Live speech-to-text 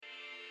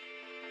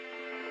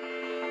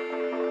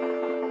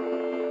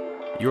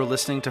You're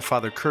listening to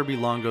Father Kirby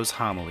Longo's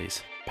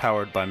homilies,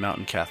 powered by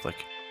Mountain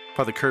Catholic.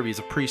 Father Kirby is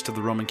a priest of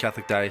the Roman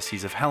Catholic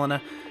Diocese of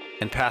Helena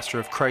and pastor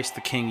of Christ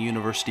the King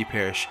University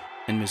Parish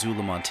in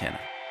Missoula, Montana.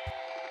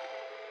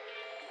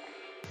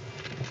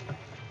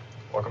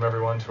 Welcome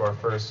everyone to our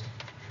first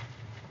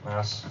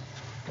Mass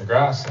in the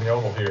grass and the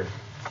oval here.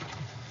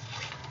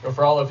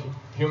 For all of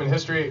human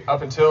history,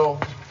 up until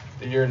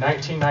the year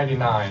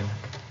 1999,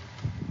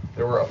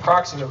 there were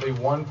approximately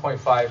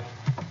 1.5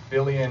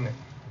 billion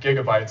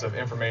gigabytes of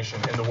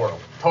information in the world,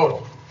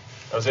 total.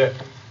 That was it.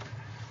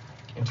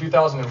 In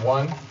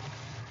 2001,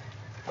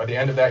 by the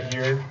end of that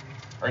year,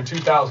 or in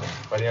 2000,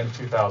 by the end of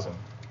 2000,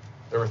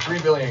 there were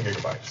 3 billion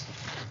gigabytes.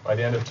 By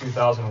the end of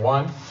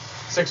 2001,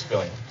 6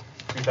 billion.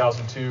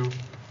 2002,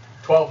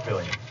 12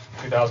 billion.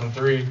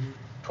 2003,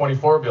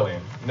 24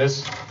 billion. And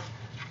this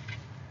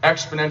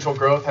exponential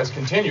growth has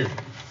continued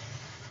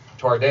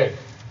to our day.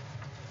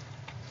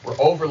 We're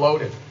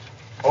overloaded,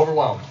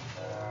 overwhelmed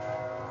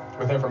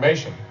with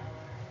information,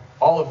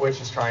 all of which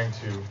is trying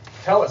to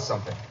tell us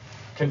something,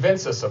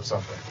 convince us of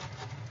something.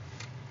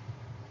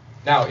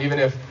 Now, even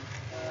if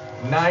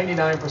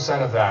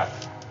 99% of that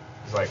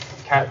is like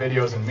cat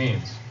videos and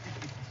memes,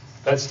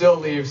 that still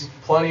leaves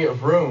plenty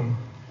of room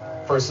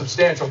for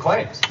substantial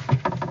claims.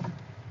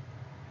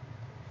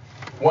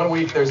 One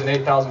week there's an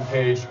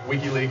 8,000-page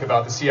WikiLeaks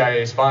about the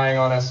CIA spying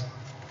on us.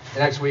 The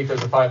next week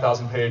there's a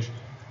 5,000-page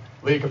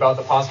leak about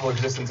the possible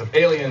existence of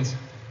aliens.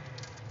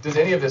 Does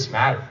any of this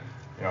matter?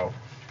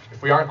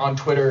 If we aren't on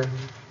Twitter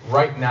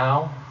right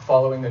now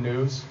following the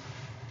news,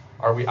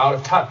 are we out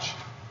of touch?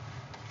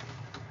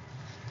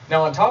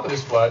 Now, on top of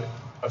this flood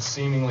of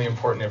seemingly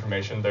important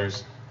information,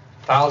 there's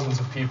thousands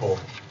of people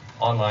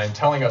online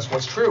telling us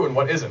what's true and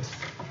what isn't,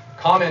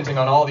 commenting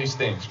on all these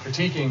things,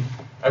 critiquing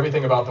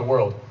everything about the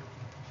world,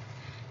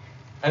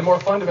 and more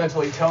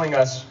fundamentally telling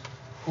us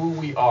who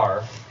we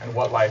are and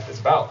what life is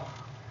about.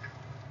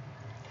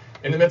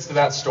 In the midst of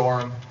that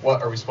storm,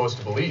 what are we supposed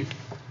to believe?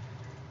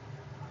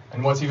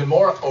 And what's even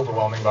more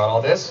overwhelming about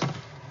all this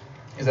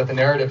is that the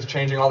narrative is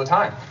changing all the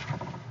time.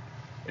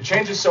 It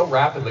changes so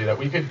rapidly that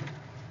we could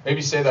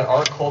maybe say that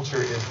our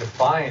culture is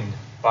defined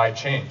by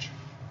change.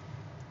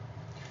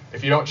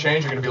 If you don't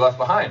change, you're going to be left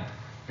behind.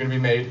 You're going to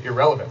be made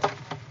irrelevant.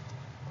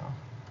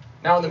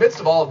 Now, in the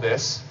midst of all of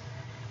this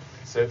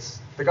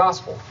sits the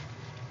gospel.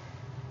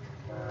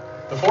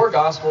 The 4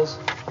 gospels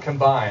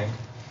combined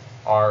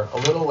are a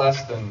little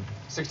less than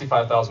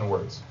 65,000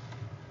 words,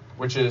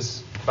 which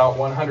is about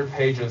 100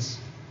 pages,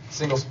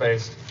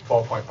 single-spaced,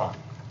 12-point font.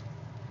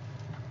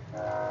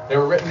 They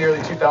were written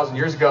nearly 2,000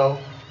 years ago,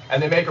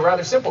 and they make a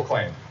rather simple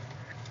claim,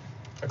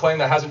 a claim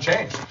that hasn't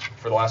changed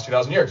for the last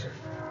 2,000 years.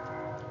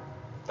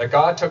 That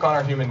God took on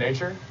our human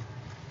nature,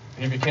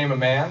 that he became a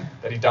man,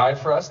 that he died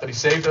for us, that he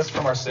saved us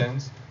from our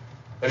sins,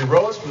 that he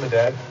rose from the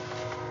dead,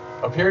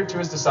 appeared to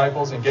his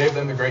disciples, and gave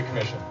them the Great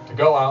Commission to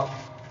go out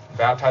and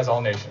baptize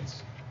all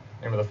nations.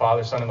 In the name of the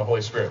Father, Son, and the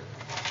Holy Spirit.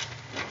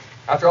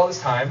 After all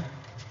this time,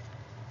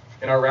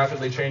 in our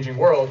rapidly changing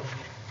world,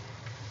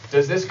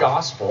 does this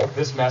gospel,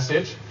 this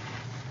message,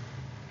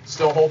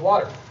 still hold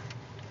water?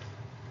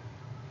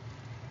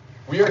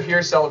 We are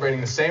here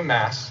celebrating the same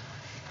Mass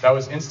that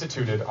was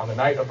instituted on the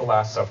night of the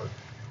Last Supper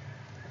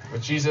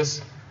with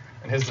Jesus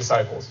and his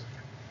disciples.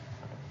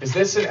 Is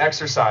this an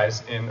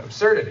exercise in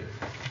absurdity?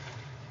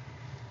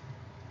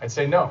 I'd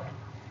say no,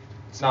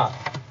 it's not.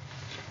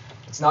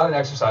 It's not an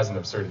exercise in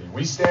absurdity.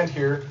 We stand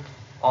here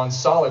on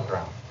solid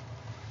ground,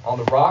 on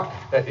the rock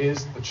that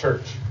is the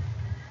church.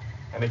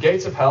 And the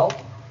gates of hell,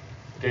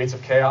 the gates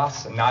of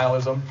chaos and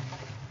nihilism,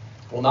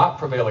 will not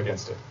prevail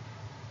against it.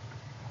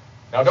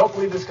 Now, don't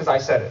believe this because I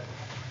said it.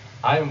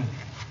 I am,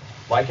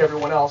 like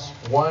everyone else,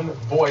 one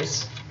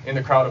voice in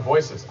the crowd of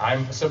voices.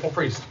 I'm a simple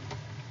priest.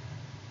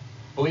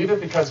 Believe it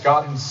because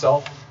God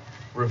himself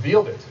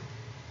revealed it.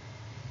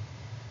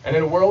 And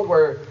in a world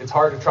where it's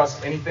hard to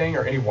trust anything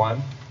or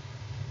anyone,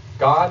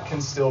 God can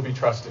still be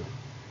trusted.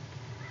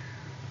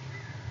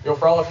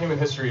 For all of human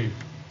history,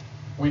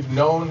 we've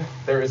known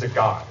there is a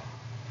God.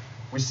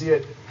 We see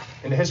it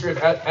in the history of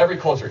every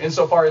culture.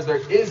 Insofar as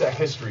there is a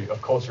history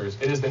of cultures,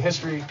 it is the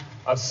history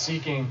of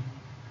seeking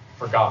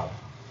for God.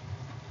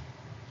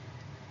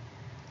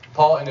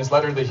 Paul, in his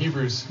letter to the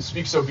Hebrews,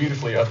 speaks so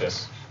beautifully of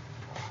this.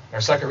 In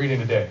our second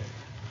reading today,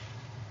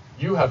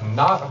 you have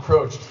not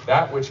approached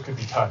that which could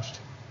be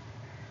touched,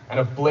 and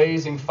a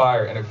blazing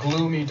fire and a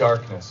gloomy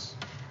darkness,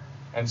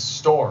 and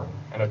storm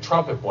and a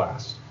trumpet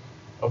blast,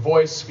 a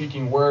voice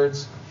speaking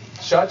words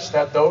such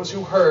that those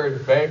who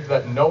heard begged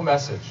that no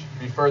message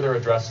be further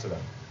addressed to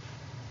them.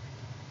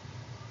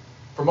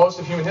 For most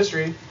of human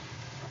history,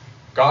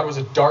 God was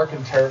a dark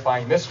and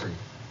terrifying mystery.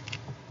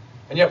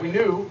 And yet we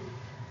knew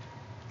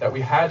that we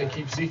had to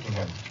keep seeking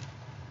him.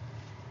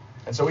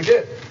 And so we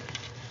did.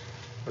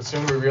 But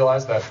soon we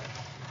realized that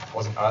it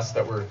wasn't us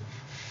that were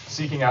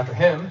seeking after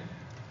him.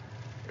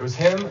 It was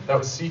him that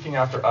was seeking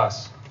after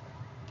us.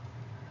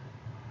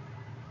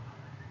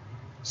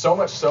 So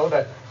much so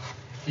that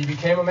he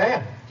became a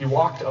man. He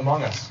walked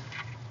among us.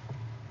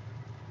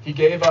 He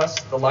gave us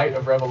the light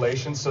of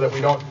revelation so that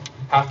we don't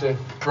have to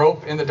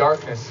grope in the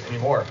darkness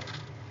anymore.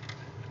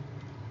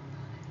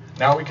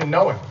 Now we can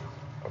know him,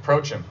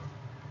 approach him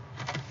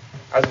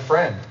as a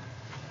friend,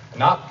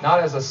 not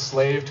as a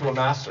slave to a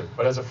master,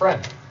 but as a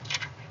friend.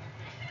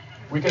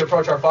 We can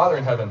approach our Father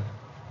in heaven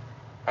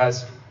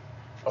as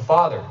a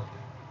father,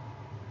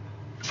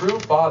 true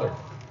father,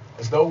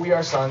 as though we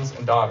are sons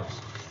and daughters.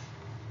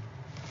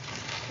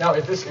 Now,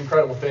 if this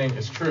incredible thing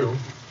is true,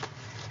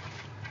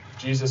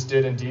 Jesus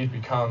did indeed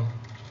become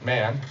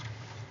man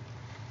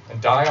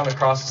and die on the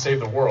cross to save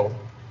the world.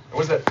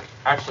 What does that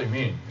actually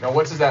mean?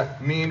 What does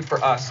that mean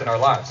for us in our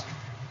lives?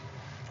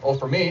 Well,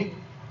 for me,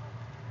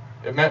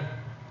 it meant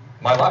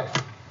my life.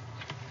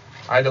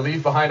 I had to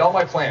leave behind all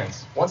my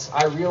plans. Once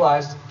I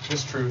realized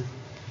this truth,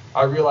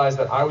 I realized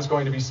that I was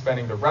going to be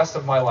spending the rest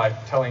of my life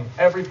telling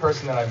every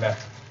person that I met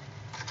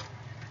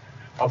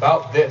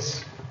about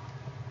this,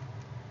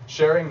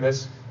 sharing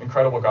this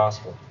incredible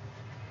gospel.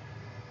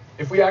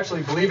 If we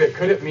actually believe it,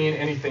 could it mean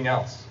anything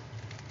else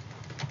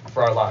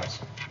for our lives?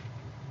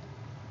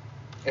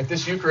 If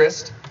this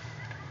Eucharist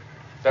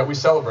that we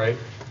celebrate,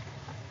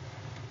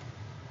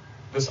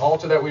 this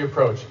altar that we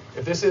approach,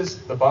 if this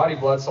is the body,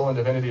 blood, soul, and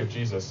divinity of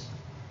Jesus,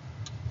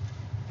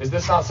 is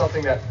this not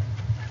something that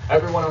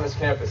everyone on this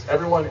campus,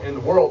 everyone in the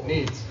world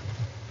needs?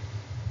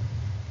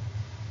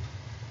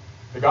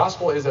 The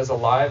gospel is as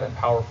alive and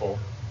powerful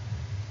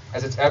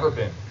as it's ever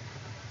been.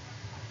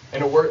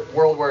 In a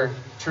world where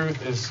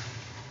truth is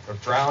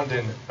drowned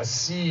in a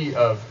sea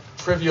of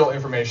trivial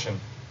information,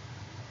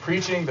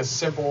 preaching the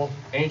simple,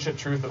 ancient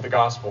truth of the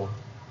gospel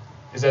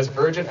is as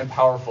urgent and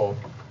powerful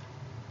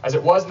as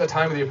it was in the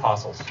time of the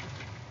apostles.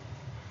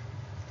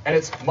 And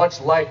it's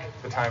much like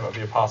the time of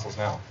the apostles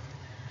now.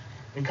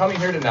 In coming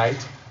here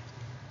tonight,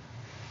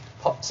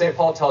 St.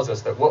 Paul tells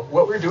us that what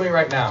we're doing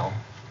right now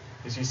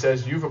is, he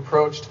says, you've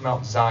approached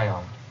Mount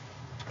Zion,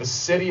 the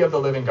city of the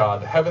living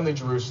God, the heavenly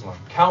Jerusalem,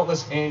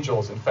 countless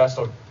angels in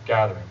festal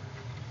gathering,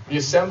 the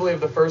assembly of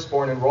the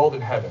firstborn enrolled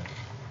in heaven,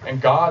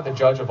 and God, the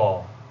judge of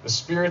all, the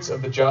spirits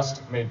of the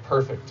just made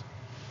perfect,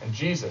 and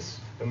Jesus,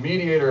 the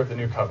mediator of the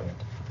new covenant,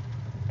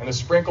 and the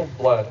sprinkled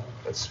blood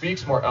that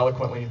speaks more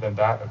eloquently than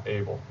that of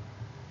Abel.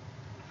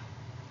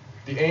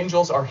 The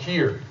angels are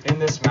here in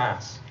this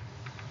Mass.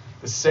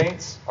 The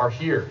saints are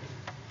here.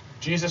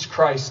 Jesus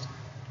Christ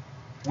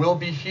will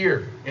be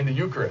here in the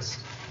Eucharist,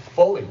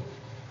 fully.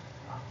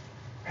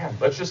 Man,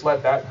 let's just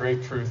let that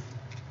great truth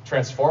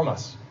transform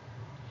us.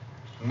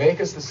 Make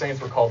us the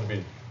saints we're called to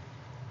be.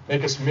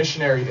 Make us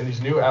missionary in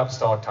these new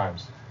apostolic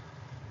times.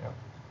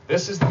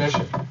 This is the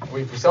mission.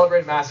 We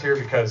celebrate Mass here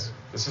because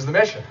this is the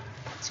mission.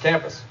 It's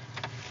campus.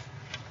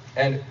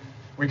 And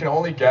we can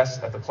only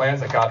guess at the plans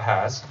that God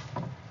has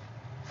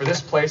for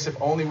this place if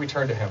only we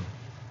turn to him.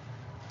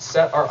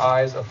 Set our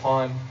eyes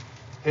upon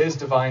his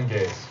divine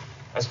gaze,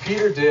 as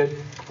Peter did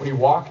when he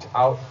walked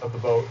out of the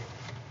boat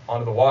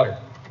onto the water.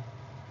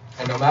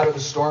 And no matter the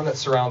storm that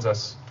surrounds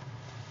us,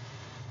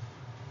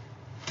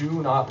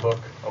 do not look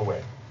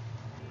away.